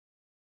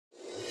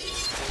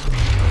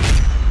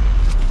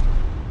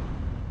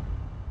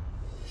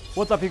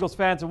What's up, Eagles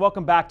fans, and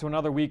welcome back to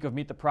another week of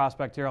Meet the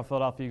Prospect here on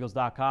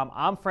PhiladelphiaEagles.com.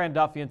 I'm Fran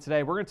Duffy, and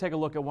today we're going to take a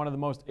look at one of the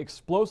most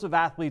explosive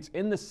athletes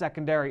in the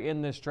secondary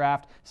in this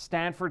draft,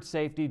 Stanford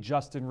safety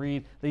Justin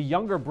Reid, the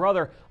younger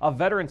brother of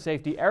veteran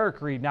safety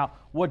Eric Reid. Now,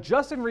 what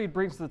Justin Reid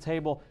brings to the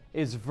table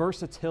is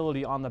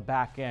versatility on the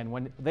back end.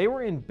 When they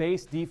were in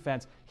base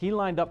defense, he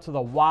lined up to the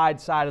wide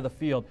side of the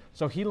field,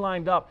 so he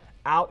lined up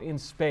out in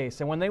space.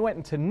 And when they went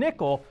into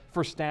nickel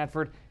for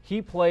Stanford,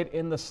 he played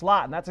in the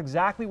slot, and that's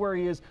exactly where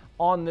he is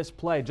on this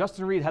play.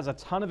 Justin Reid has a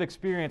ton of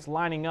experience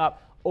lining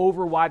up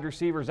over wide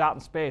receivers out in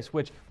space,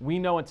 which we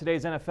know in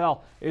today's NFL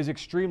is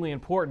extremely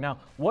important. Now,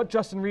 what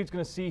Justin Reid's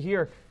going to see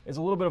here is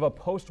a little bit of a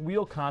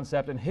post-wheel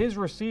concept, and his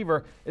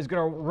receiver is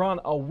going to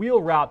run a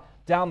wheel route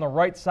down the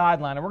right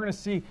sideline, and we're going to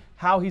see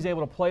how he's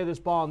able to play this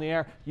ball in the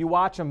air. You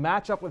watch him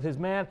match up with his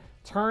man,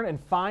 turn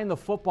and find the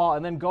football,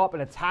 and then go up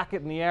and attack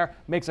it in the air.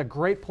 Makes a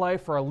great play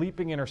for a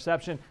leaping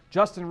interception.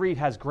 Justin Reid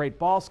has great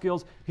ball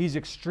skills. He's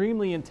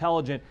extremely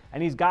intelligent,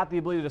 and he's got the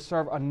ability to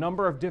serve a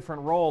number of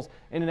different roles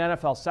in an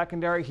NFL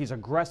secondary. He's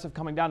aggressive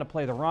coming down to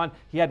play the run.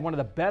 He had one of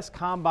the best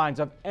combines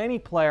of any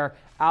player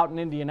out in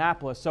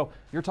Indianapolis. So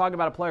you're talking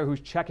about a player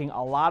who's checking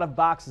a lot of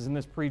boxes in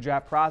this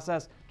pre-draft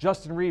process.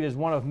 Justin Reid is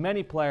one of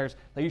many players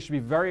that you should be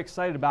very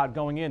excited about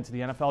going into the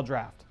NFL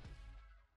draft.